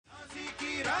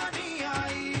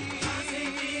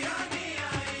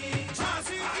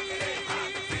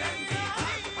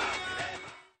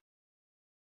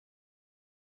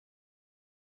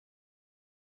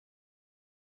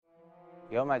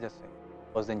Your majesty,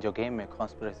 उस दिन जो गेम में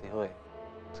कॉन्स्पिरेसी हुए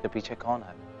उसके पीछे कौन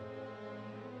है?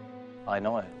 I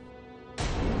know it.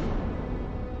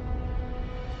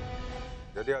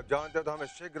 यदि आप जानते हो तो हमें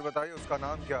शीघ्र बताइए उसका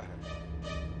नाम क्या है?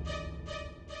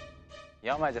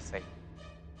 Your majesty,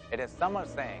 it is Samar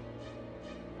Singh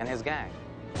and his gang,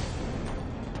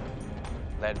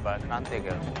 led by Kranti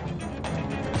Guru.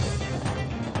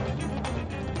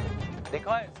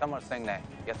 देखा है समर सिंह ने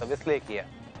यह सब इसलिए किया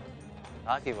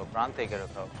ताकि वो क्रांति गुरु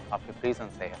को आपके प्रिजन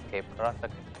से एस्केप करा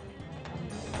सके।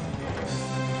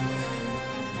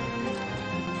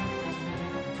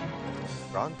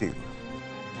 क्रांति?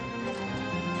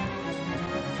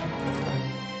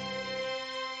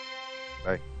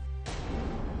 नहीं।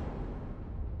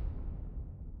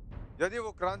 यदि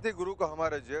वो क्रांति गुरु को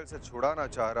हमारे जेल से छुड़ाना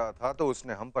चाह रहा था तो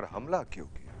उसने हम पर हमला क्यों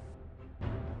किया?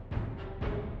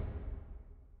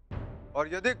 और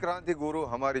यदि क्रांति गुरु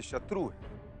हमारी शत्रु है,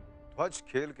 ध्वज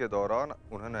खेल के दौरान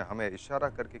उन्होंने हमें इशारा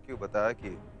करके क्यों बताया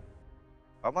कि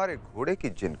हमारे घोड़े की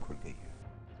जिन खुल गई है?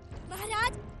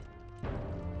 महाराज,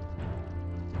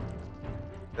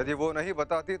 यदि वो नहीं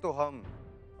बताती तो हम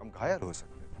घायल हो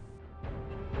सकते थे।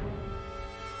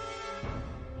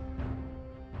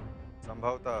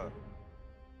 संभवतः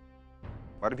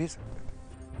मर भी सकते थे।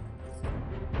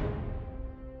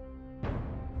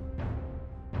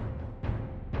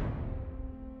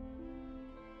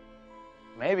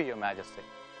 Maybe your majesty,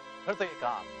 फिर तो ये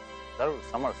काम जरूर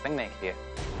समर सिंह ने किया।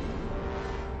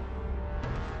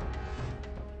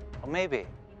 Or maybe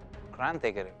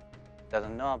Kranti Guru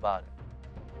doesn't know about it.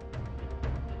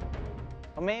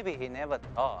 Or maybe he never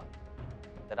thought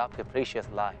that आपकी precious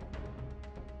life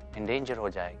in danger हो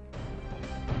जाएगी।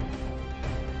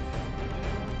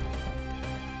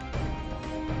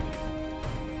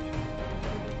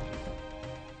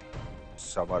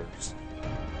 समर सिंह।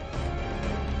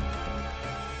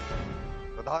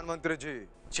 प्रधानमंत्री जी।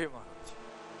 जी महाराज।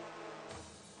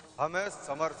 हमें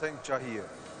समर सिंह चाहिए,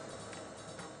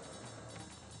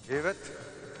 जीवित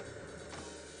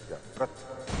या मृत।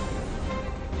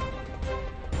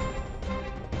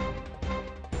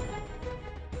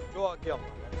 जो आज्ञा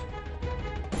महाराज।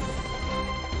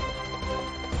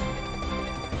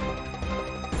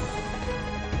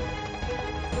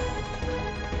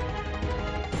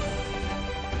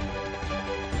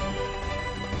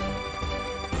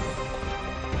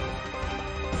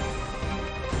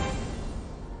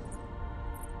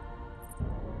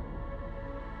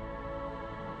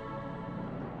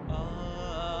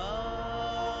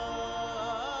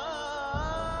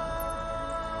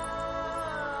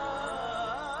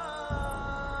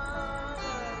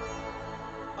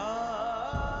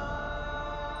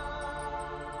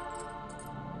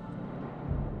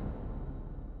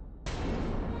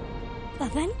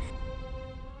 पवन,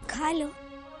 खा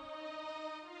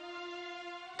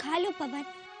लो पवन।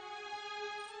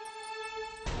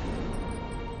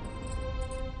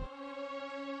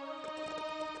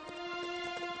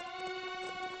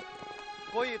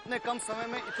 कोई इतने कम समय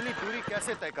में इतनी दूरी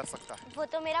कैसे तय कर सकता है? वो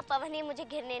तो मेरा पवन ही मुझे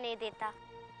गिरने नहीं देता।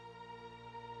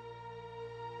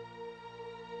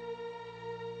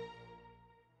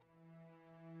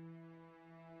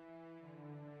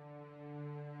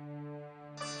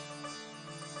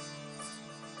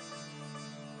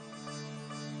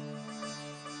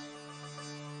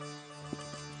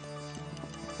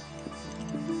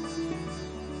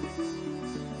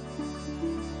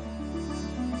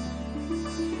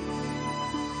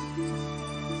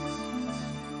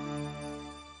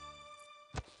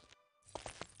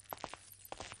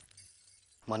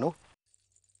 मनु,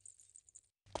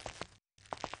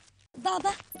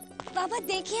 बाबा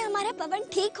देखिए, हमारा पवन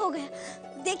ठीक हो गया।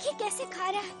 देखिए कैसे खा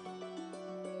रहा है।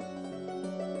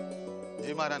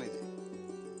 जी महारानी जी,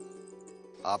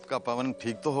 आपका पवन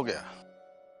ठीक तो हो गया,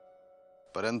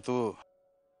 परंतु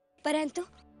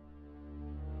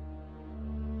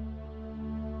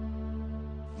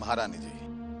महारानी जी,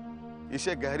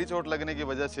 इसे गहरी चोट लगने की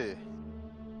वजह से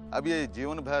अब ये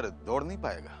जीवन भर दौड़ नहीं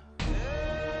पाएगा।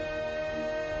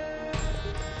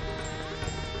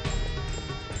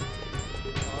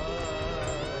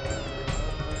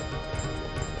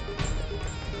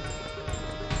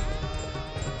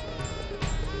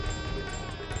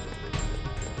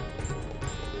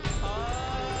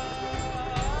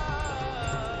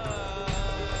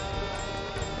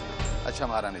 अच्छा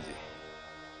महारानी जी,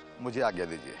 मुझे आज्ञा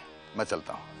दीजिए, मैं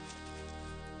चलता हूँ।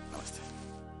 नमस्ते।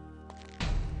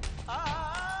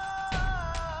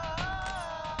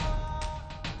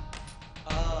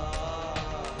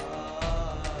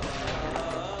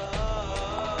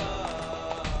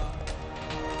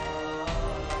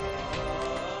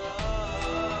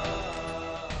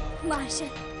 मार्शल,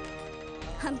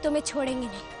 हम तुम्हें छोड़ेंगे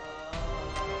नहीं।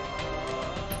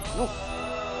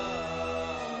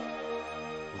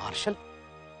 मार्शल?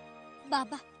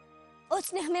 बाबा,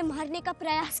 उसने हमें मारने का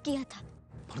प्रयास किया था।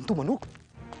 परंतु मनु,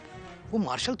 वो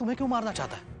मार्शल तुम्हें क्यों मारना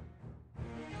चाहता है?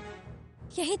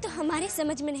 यही तो हमारे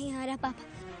समझ में नहीं आ रहा बाबा।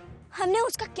 हमने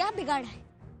उसका क्या बिगाड़ा है?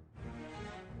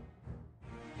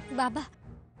 बाबा,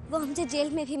 वो हमसे जेल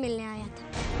में भी मिलने आया था।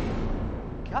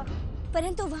 क्या?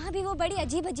 परंतु वहां भी वो बड़ी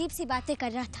अजीब अजीब सी बातें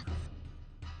कर रहा था,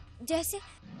 जैसे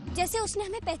जैसे उसने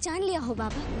हमें पहचान लिया हो।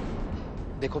 बाबा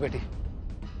देखो बेटी,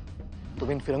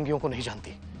 तुम इन फिरंगियों को नहीं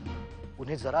जानती।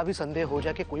 उन्हें जरा भी संदेह हो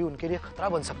जाए कि कोई उनके लिए खतरा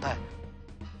बन सकता है,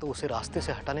 तो उसे रास्ते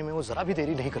से हटाने में वो जरा भी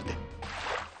देरी नहीं करते।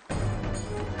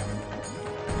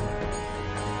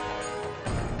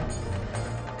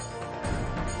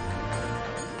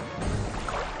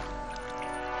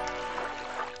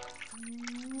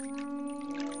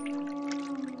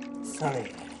 Sonny,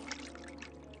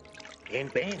 in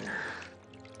pain?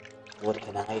 What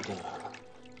can I do?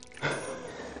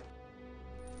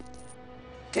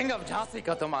 King of Jhansi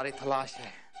का तुम्हारी तलाश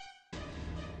है।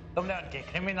 तुमने उनके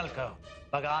क्रिमिनल को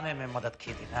भगाने में मदद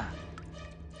की थी ना,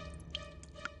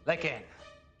 लेकिन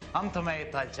हम तुम्हें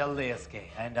इतना जल्दी इसके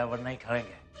हैंड ओवर नहीं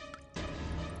करेंगे।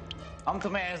 हम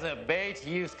तुम्हें एज ए बेट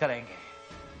यूज करेंगे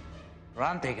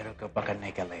क्रांति गुरु को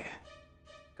पकड़ने के लिए।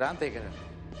 क्रांति गुरु,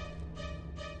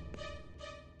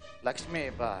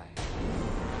 Lakshmibai,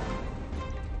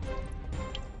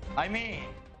 I mean,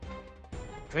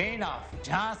 Queen of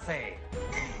Jhansi.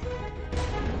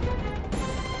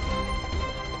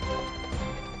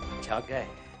 Okay.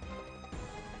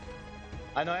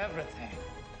 I know everything.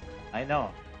 I know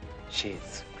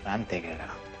she's Kranti Guru.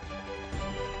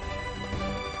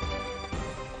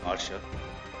 Martial,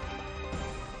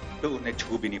 तो उन्हें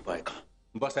छू भी नहीं पाएगा।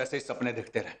 बस ऐसे ही सपने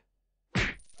देखते रहे।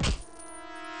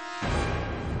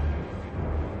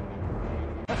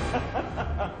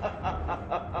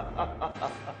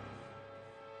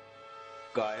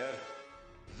 कायर,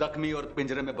 जख्मी और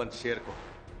पिंजरे में बंद शेर को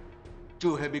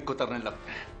चूहे भी कुतरने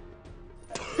लगते हैं।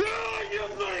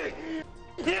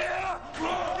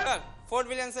 फोर्ट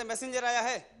विलियम से मैसेंजर आया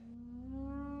है।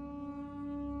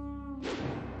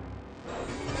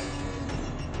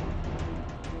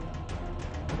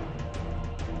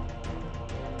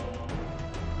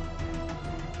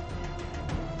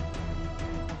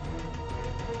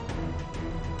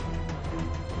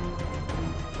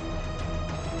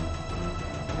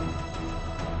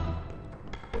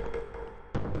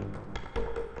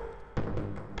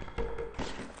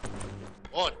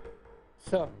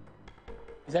 Sir,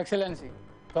 his excellency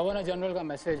governor general का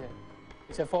मैसेज है।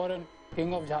 इसे फौरन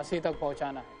किंग ऑफ झांसी तक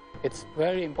पहुंचाना है। It's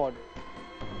very important.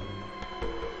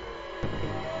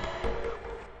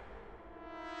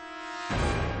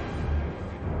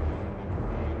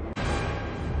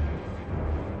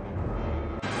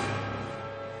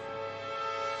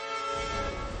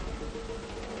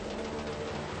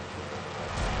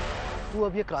 तू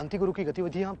अब ये क्रांति गुरु की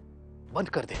गतिविधियां बंद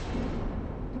कर दे।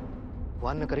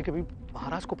 भगवान न करे कि भी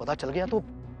महाराज को पता चल गया तो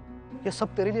ये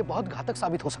सब तेरे लिए बहुत घातक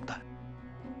साबित हो सकता है।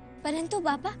 परंतु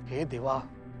बाबा, हे देवा,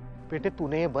 बेटे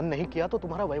तूने ये बंद नहीं किया तो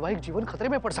तुम्हारा वैवाहिक जीवन खतरे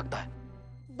में पड़ सकता है।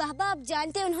 बाबा आप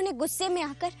जानते हैं उन्होंने गुस्से में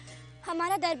आकर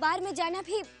हमारा दरबार में जाना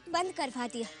भी बंद करवा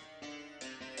दिया।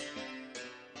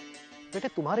 बेटे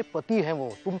तुम्हारे पति हैं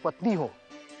वो, तुम पत्नी हो।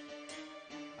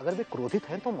 अगर वे क्रोधित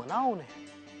हैं तो मनाओ उन्हें।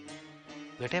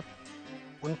 बेटे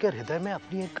उनके हृदय में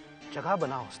अपनी एक जगह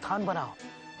बनाओ, स्थान बनाओ।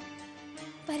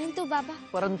 परंतु बाबा,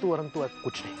 परंतु अब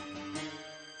कुछ नहीं।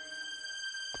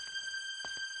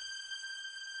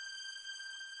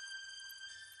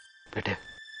 बेटे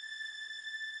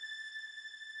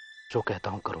जो कहता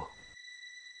हूं करो,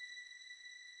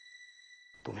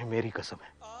 तुम्हें मेरी कसम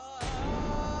है।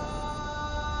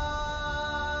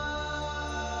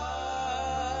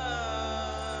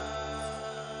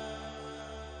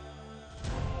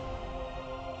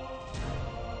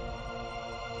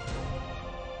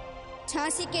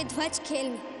 झांसी के ध्वज खेल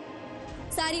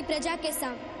में सारी प्रजा के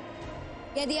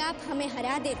सामने यदि आप हमें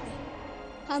हरा देते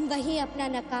हम वहीं अपना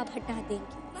नकाब हटा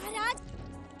देंगे। महाराज,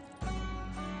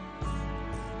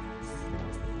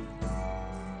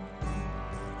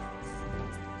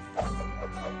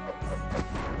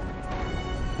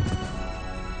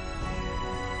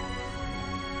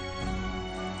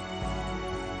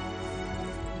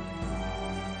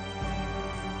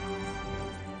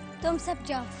 तुम सब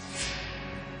जाओ।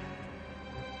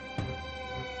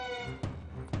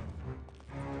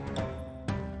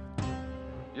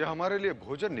 यह हमारे लिए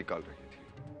भोजन निकाल रही थी।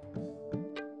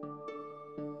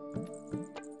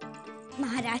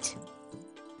 महाराज,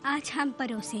 आज हम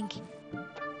परोसेंगे।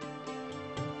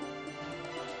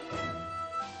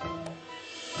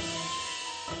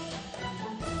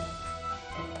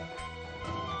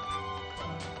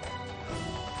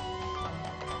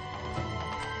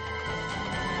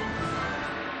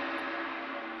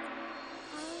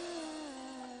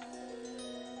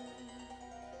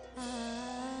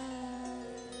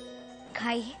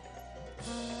 खाइए।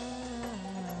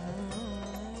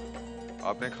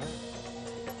 आपने खाया?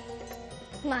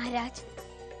 महाराज,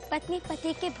 पत्नी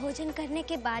पति के भोजन करने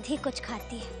के बाद ही कुछ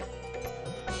खाती है।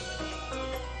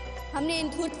 हमने इन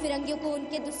धूर्त फिरंगियों को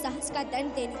उनके दुस्साहस का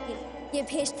दंड देने के लिए ये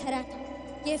भेष धरा था।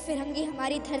 ये फिरंगी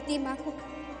हमारी धरती माँ को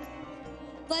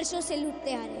वर्षों से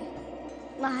लूटते आ रहे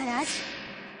हैं। महाराज,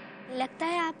 लगता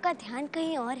है आपका ध्यान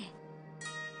कहीं और है।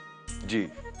 जी,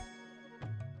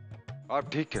 आप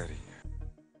ठीक कह रही हैं।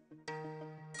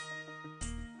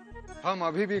 हम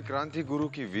अभी भी क्रांति गुरु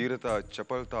की वीरता,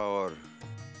 चपलता और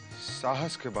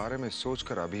साहस के बारे में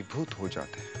सोचकर अभिभूत हो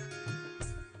जाते हैं।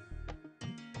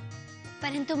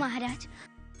 परंतु महाराज,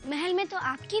 महल में तो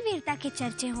आपकी वीरता के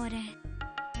चर्चे हो रहे हैं।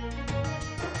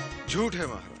 झूठ है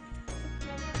महाराज।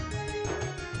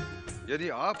 यदि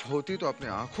आप होती तो अपने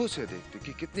आंखों से देखती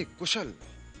कि कितनी कुशल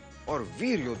और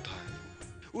वीर योद्धा है।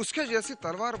 उसके जैसी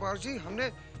तलवारबाजी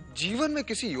हमने जीवन में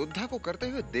किसी योद्धा को करते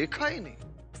हुए देखा ही नहीं।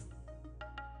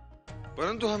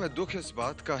 परंतु हमें दुख इस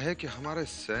बात का है कि हमारे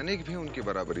सैनिक भी उनकी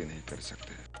बराबरी नहीं कर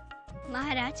सकते।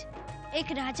 महाराज,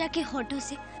 एक राजा के होठों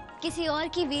से किसी और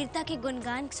की वीरता के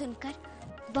गुणगान सुनकर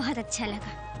बहुत अच्छा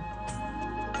लगा।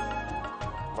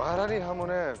 महारानी, हम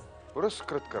उन्हें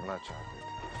पुरस्कृत करना चाहते थे।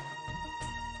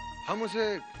 हम उसे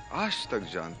आज तक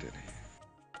जानते नहीं,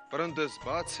 परंतु इस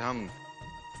बात से हम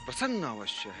प्रसन्न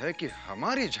अवश्य है कि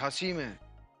हमारी झांसी में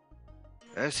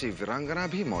ऐसी वीरांगना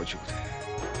भी मौजूद है।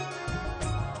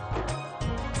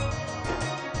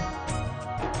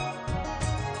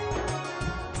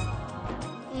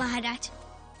 महाराज,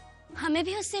 हमें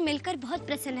भी उससे मिलकर बहुत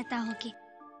प्रसन्नता होगी।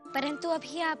 परंतु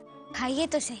अभी आप खाइए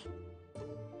तो सही।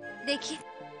 देखिए,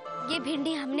 ये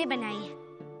भिंडी हमने बनाई है।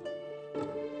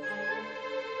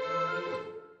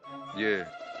 ये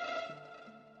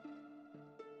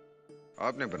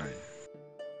आपने बनाई है?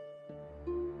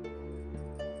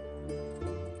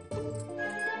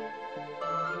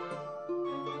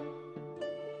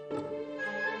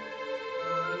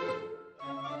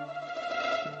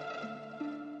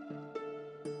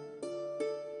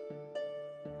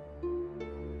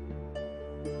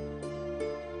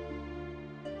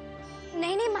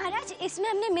 नहीं नहीं महाराज, इसमें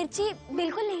हमने मिर्ची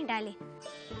बिल्कुल नहीं डाली।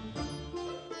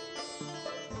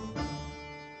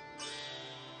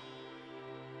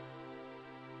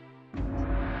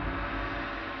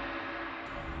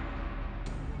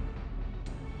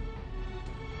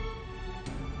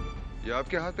 ये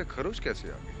आपके हाथ पे खरोच कैसे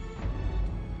आ गई?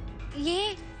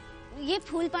 ये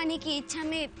फूल पाने की इच्छा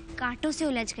में कांटों से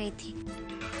उलझ गई थी।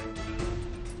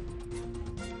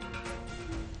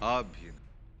 आप भी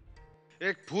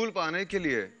एक फूल पाने के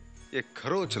लिए एक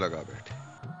खरोच लगा बैठे,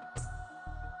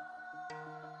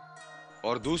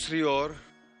 और दूसरी ओर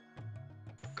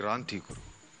क्रांति गुरु।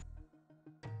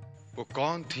 वो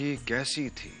कौन थी, कैसी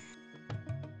थी?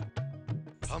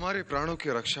 हमारे प्राणों की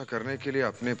रक्षा करने के लिए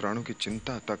अपने प्राणों की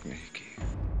चिंता तक नहीं की।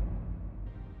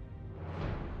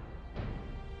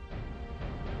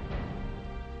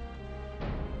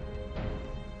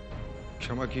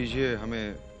 क्षमा कीजिए,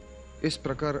 हमें इस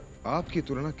प्रकार आपकी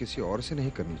तुलना किसी और से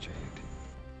नहीं करनी चाहिए थी।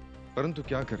 परंतु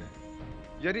क्या करें,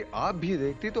 यदि आप भी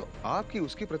देखती तो आपकी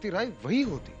उसके प्रति राय वही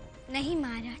होती। नहीं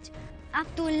महाराज, आप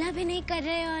तुलना भी नहीं कर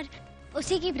रहे और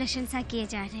उसी की प्रशंसा किए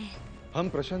जा रहे हैं। हम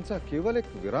प्रशंसा केवल एक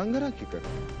वीरांगना की कर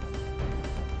रहे हैं।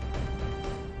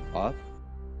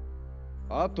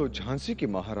 आप तो झांसी की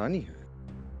महारानी हैं।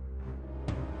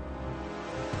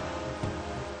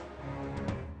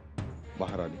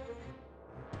 महारानी,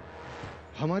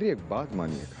 हमारी एक बात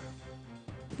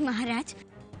मानिएगा। महाराज,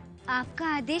 आपका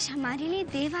आदेश हमारे लिए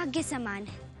देवाज्ञा समान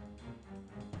है।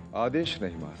 आदेश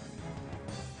नहीं महारानी,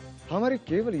 हमारी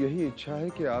केवल यही इच्छा है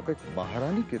कि आप एक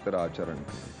महारानी की तरह आचरण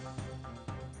करें।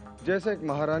 जैसे एक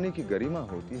महारानी की गरिमा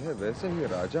होती है, वैसे ही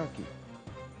राजा की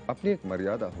अपनी एक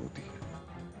मर्यादा होती है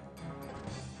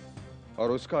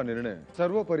और उसका निर्णय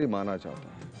सर्वोपरि माना जाता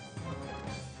है।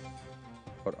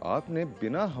 और आपने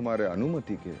बिना हमारे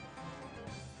अनुमति के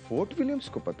फोर्ट विलियम्स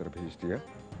को पत्र भेज दिया,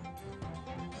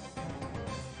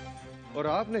 और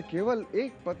आपने केवल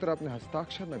एक पत्र अपने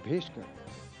हस्ताक्षर में भेजकर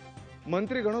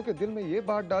मंत्रीगणों के दिल में यह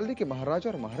बात डाल दी कि महाराजा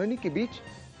और महारानी के बीच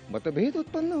मतभेद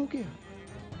उत्पन्न हो गया।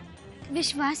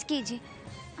 विश्वास कीजिए,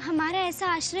 हमारा ऐसा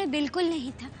आश्रय बिल्कुल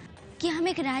नहीं था कि हम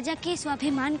एक राजा के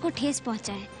स्वाभिमान को ठेस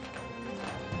पहुंचाएं।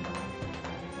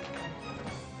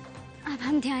 अब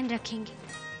हम ध्यान रखेंगे।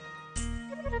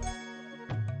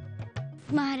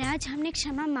 महाराज, हमने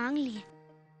क्षमा मांग ली है।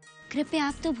 कृपया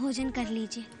आप तो भोजन कर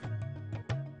लीजिए।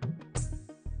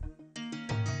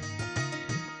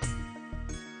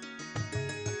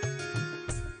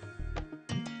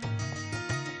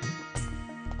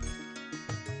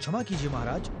 क्षमा कीजिए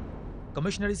महाराज,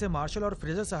 कमिश्नरी से मार्शल और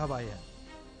फ्रेजर साहब आए हैं।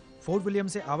 फोर्ट विलियम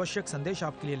से आवश्यक संदेश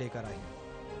आपके लिए लेकर आए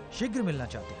हैं। शीघ्र मिलना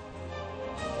चाहते हैं।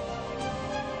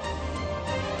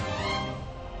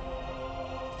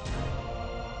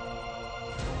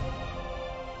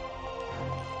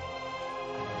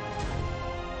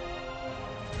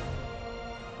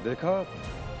 देखा,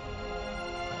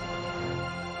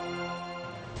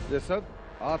 ये सब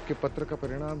आपके पत्र का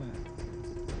परिणाम है।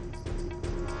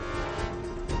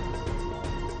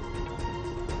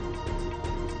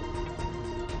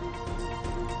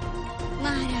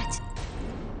 महाराज,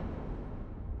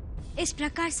 इस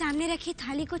प्रकार सामने रखी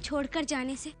थाली को छोड़कर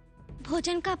जाने से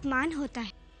भोजन का अपमान होता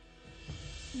है।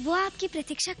 वो आपकी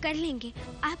प्रतीक्षा कर लेंगे।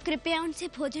 आप कृपया उनसे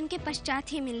भोजन के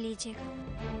पश्चात ही मिल लीजिएगा।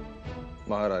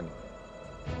 महारानी,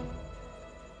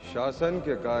 शासन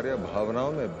के कार्य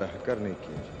भावनाओं में बहकर नहीं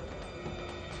किए जाते।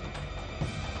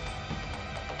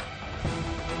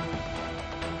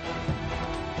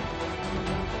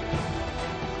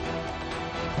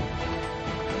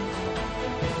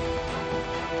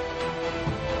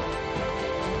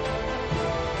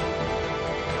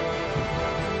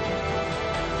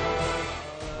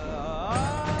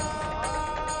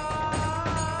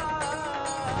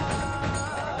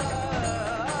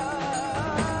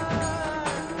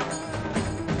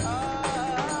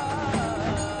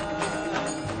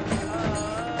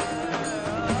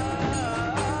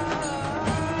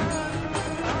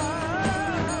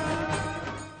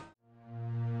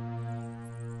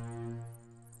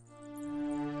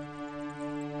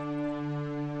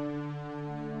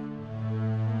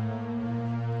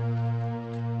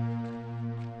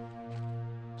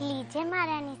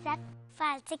 महारानी साहब,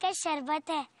 फालसे का शरबत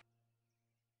है,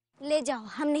 ले जाओ,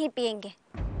 हम नहीं पिएंगे।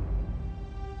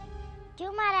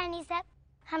 क्यों महारानी साहब,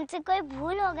 हमसे कोई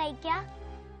भूल हो गई क्या?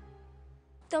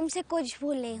 तुमसे कुछ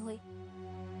भूल नहीं हुई,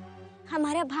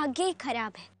 हमारा भाग्य ही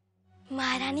खराब है।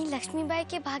 महारानी लक्ष्मीबाई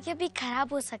के भाग्य भी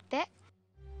खराब हो सकते हैं।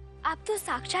 आप तो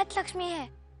साक्षात लक्ष्मी है।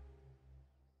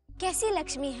 कैसी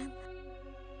लक्ष्मी है?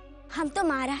 हम तो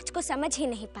महाराज को समझ ही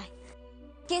नहीं पाए।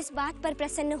 किस बात पर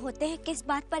प्रसन्न होते हैं, किस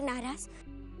बात पर नाराज,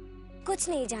 कुछ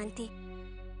नहीं जानती।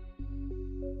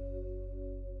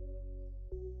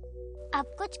 अब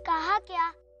कुछ कहा क्या?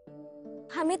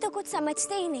 हमें तो कुछ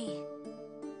समझते ही नहीं।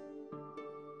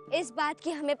 इस बात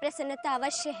की हमें प्रसन्नता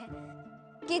अवश्य है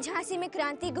कि झांसी में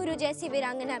क्रांति गुरु जैसी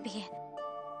वीरांगना भी है।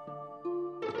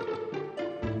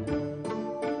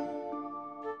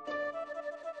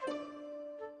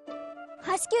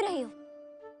 हंस क्यों रही हो?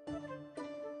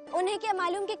 उन्हें क्या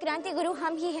मालूम कि क्रांति गुरु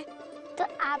हम ही हैं? तो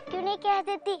आप क्यों नहीं कह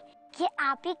देती कि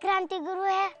आप ही क्रांति गुरु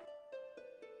है?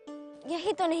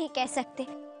 यही तो नहीं कह सकते।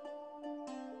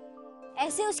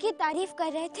 ऐसे उसकी तारीफ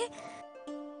कर रहे थे,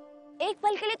 एक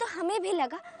पल के लिए तो हमें भी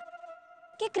लगा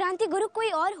कि क्रांति गुरु कोई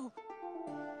और हो।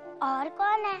 और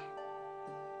कौन है?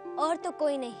 और तो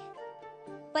कोई नहीं,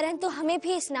 परंतु हमें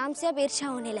भी इस नाम से अब ईर्ष्या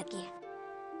होने लगी है।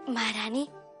 महारानी,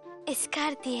 इसका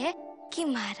अर्थ है कि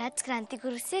महाराज क्रांति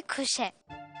गुरु से खुश है।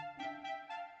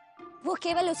 वो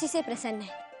केवल उसी से प्रसन्न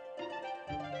है।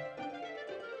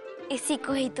 इसी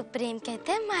को ही तो प्रेम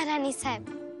कहते हैं महारानी साहब।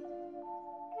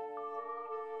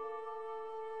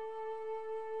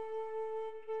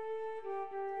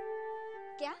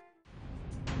 क्या?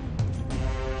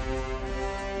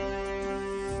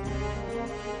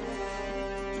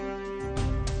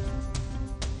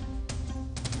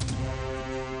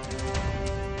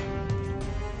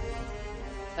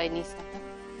 बहनी साहब,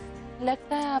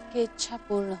 लगता है आपकी इच्छा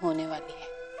पूर्ण होने वाली है।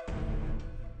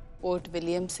 फोर्ट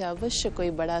विलियम से अवश्य कोई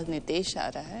बड़ा निर्देश आ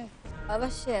रहा है।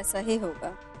 अवश्य ऐसा ही होगा।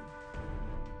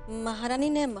 महारानी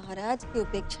ने महाराज की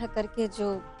उपेक्षा करके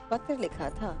जो पत्र लिखा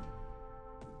था,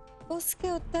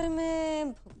 उसके उत्तर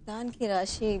में भुगतान की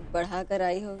राशि बढ़ाकर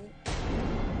आई होगी।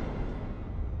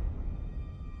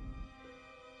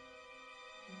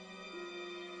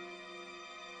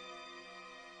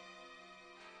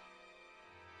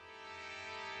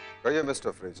 कहिए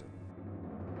मिस्टर फ्रेजर,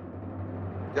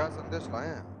 क्या संदेश लाए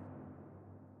हैं?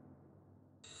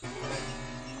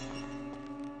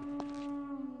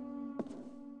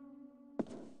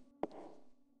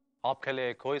 आपके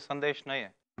लिए कोई संदेश नहीं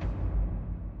है।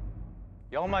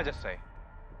 Your majesty,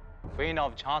 queen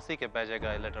of Jhansi के भेजे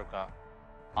गए लेटर का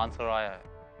आंसर आया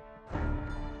है।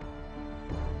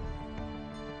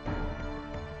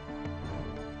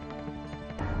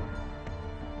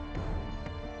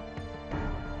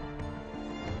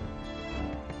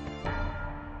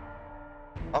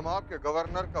 हम आपके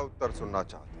गवर्नर का उत्तर सुनना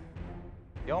चाहते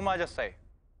हैं। योर मैजेस्टी,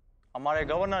 हमारे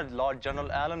गवर्नर लॉर्ड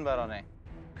जनरल एलन बेरा ने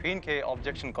क्वीन के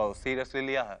ऑब्जेक्शन को सीरियसली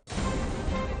लिया है।